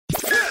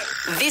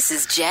This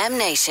is Jam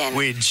Nation.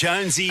 With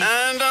Jonesy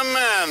and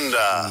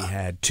Amanda. We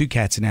had 2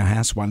 cats in our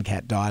house. 1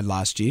 cat died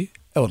last year.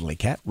 Elderly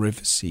cat,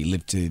 Rufus. He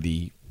lived to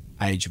the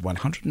age of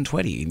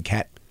 120 in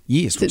cat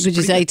years. Which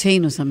is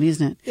 18 or something,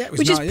 isn't it? Yeah, it was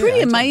which is pretty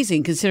 18.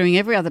 amazing considering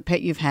every other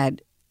pet you've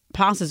had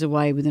passes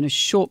away within a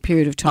short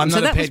period of time. I'm not So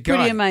a that pet was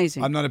pretty guy.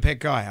 amazing. I'm not a pet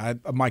guy.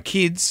 My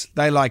kids,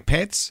 they like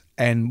pets,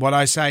 and what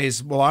I say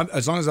is,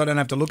 as long as I don't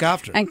have to look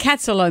after it. And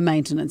cats are low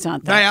maintenance,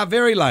 aren't they? They are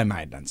very low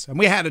maintenance. And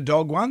we had a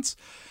dog once,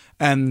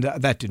 and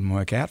that didn't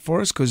work out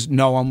for us because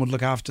no one would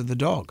look after the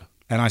dog.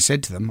 And I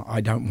said to them,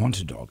 I don't want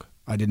a dog.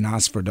 I didn't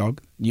ask for a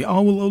dog.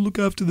 I'll look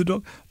after the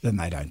dog. Then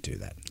they don't do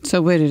that.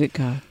 So where did it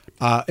go?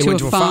 It went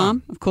to a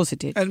farm. Of course it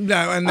did. And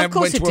that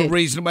went to a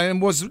reasonable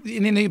and was an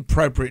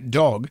inappropriate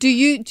dog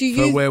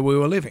for where we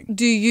were living.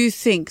 Do you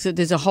think that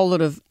there's a whole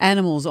lot of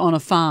animals on a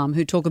farm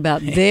who talk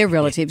about their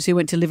relatives who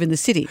went to live in the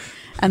city,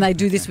 and they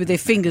do this with their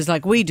fingers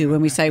like we do when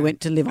we say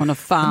went to live on a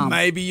farm?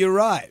 Maybe you're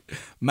right.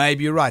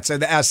 So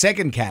our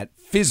second cat,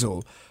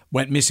 Fizzle,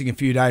 went missing a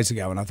few days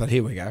ago, and I thought,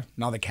 here we go,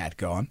 another cat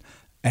gone.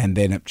 And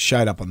then it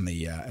showed up on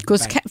the...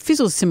 Because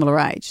Fizzle's similar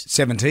age.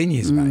 17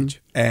 years of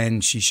age.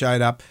 And she showed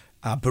up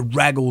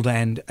beraggled,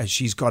 and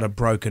she's got a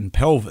broken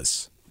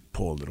pelvis.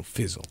 Poor little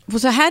Fizzle. Well,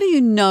 so how do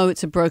you know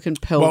it's a broken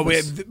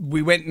pelvis? Well,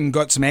 we went and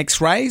got some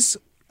x-rays.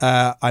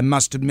 I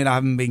must admit I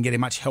haven't been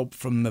getting much help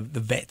from the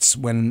vets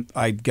when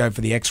I go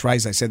for the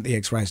x-rays. They sent the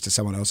x-rays to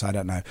someone else. I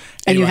don't know.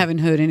 And you haven't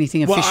heard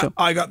anything official?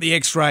 Well, I got the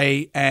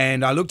x-ray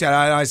and I looked at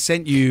it. I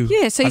sent you...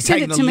 Yeah, so you I've sent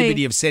taken it the to me.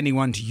 liberty of sending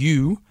one to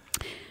you.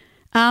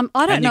 I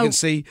don't and know. you can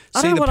see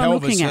I don't know the what I'm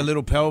pelvis, looking the at.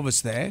 little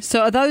pelvis there.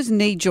 So are those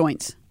knee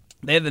joints?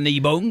 They're the knee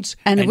bones,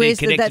 And they're where's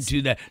connected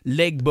to the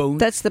leg bone.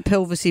 That's the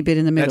pelvisy bit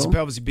in the middle. That's the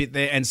pelvis bit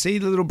there. And see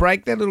the little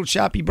break there, little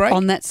Sharpie break?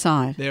 On that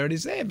side. There it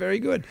is there. Very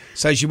good.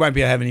 So she won't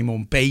be able to have any more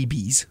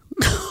babies.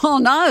 Oh,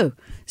 no.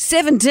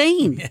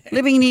 17.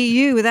 Living near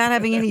you without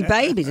having any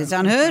babies. It's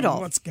unheard of.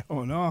 What's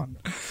going on?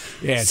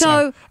 Yeah.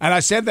 So and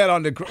I said that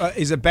on to...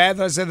 is it bad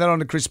that I said that on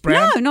to Chris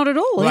Brown? No, not at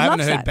all. Well, He I haven't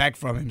loves heard that. back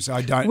from him, so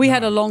I don't We know.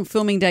 had a long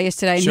filming day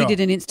yesterday and Sure. he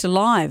did an Insta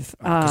Live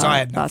Because I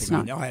had last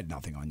nothing. night. I had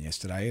nothing on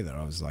yesterday either.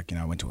 I was like,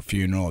 I went to a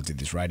funeral, did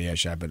this radio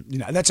show, but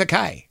that's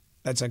okay.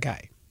 That's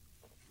okay.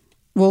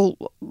 Well,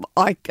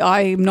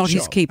 I'm not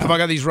his Sure. keeper. Have I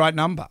got his right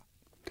number?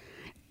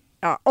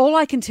 All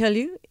I can tell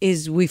you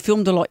is we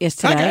filmed a lot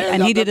yesterday, Okay,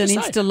 and he did an I'm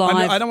just Insta saying.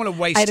 Live. I don't want to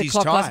waste 8 his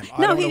o'clock time. last-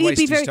 I No, don't want to he'd waste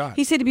be his very. time.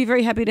 He said he'd be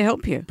very happy to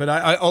help you. But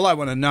all I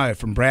want to know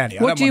from Brownie,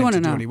 What I don't do you want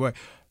him wanna to know? do any work.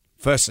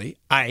 Firstly,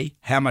 A,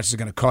 how much is it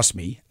going to cost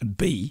me? And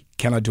B,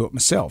 can I do it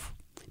myself?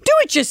 Do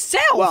it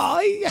yourself. Well,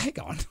 hang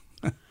on.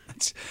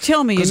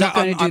 Tell me you're 'cause not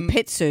going to do I'm-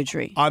 pet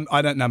surgery.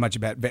 I don't know much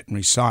about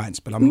veterinary science,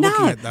 but I'm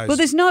looking at those. Well,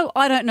 there's no.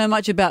 I don't know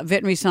much about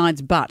veterinary science,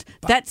 but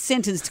that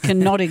sentence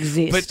cannot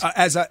exist.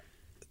 But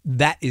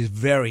that is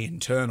very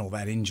internal,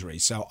 that injury.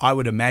 So I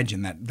would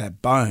imagine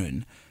that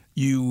bone,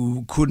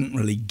 you couldn't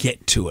really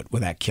get to it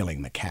without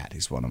killing the cat,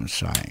 is what I'm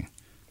saying.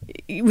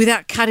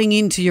 Without cutting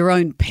into your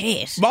own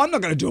pet. Well, I'm not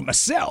going to do it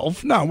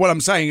myself. No, what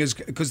I'm saying is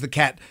because the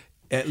cat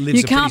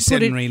lives a pretty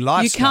sedentary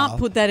lifestyle. You can't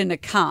put that in a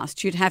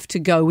cast. You'd have to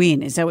go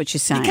in. Is that what you're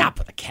saying? You can't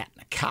put a cat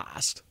in a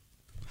cast.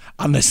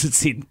 Unless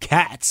it's in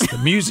Cats, the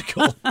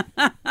musical.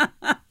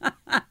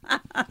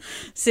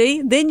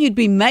 See, then you'd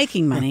be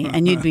making money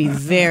and you'd be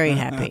very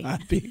happy.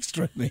 I'd be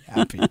extremely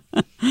happy.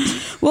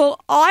 Well,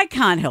 I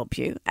can't help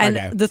you. And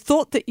Okay. the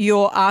thought that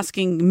you're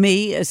asking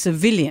me, a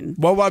civilian,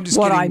 Well, I'm just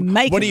what kidding. I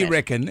make What of do you it.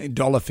 reckon, in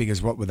dollar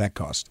figures, what would that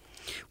cost?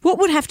 What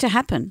would have to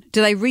happen?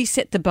 Do they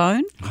reset the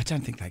bone? I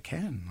don't think they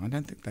can.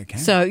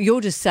 So you're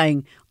just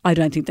saying, I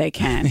don't think they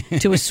can,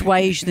 to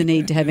assuage the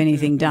need to have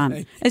anything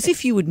done. As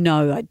if you would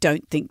know, I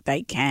don't think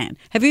they can.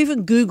 Have you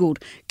even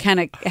Googled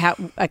how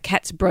a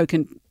cat's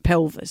broken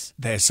pelvis?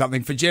 There's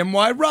something for Gem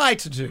Y Rye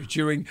to do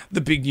during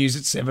the big news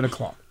at 7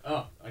 o'clock.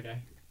 Oh, okay.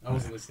 I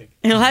wasn't listening.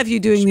 He'll have you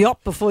doing the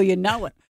op before you know it.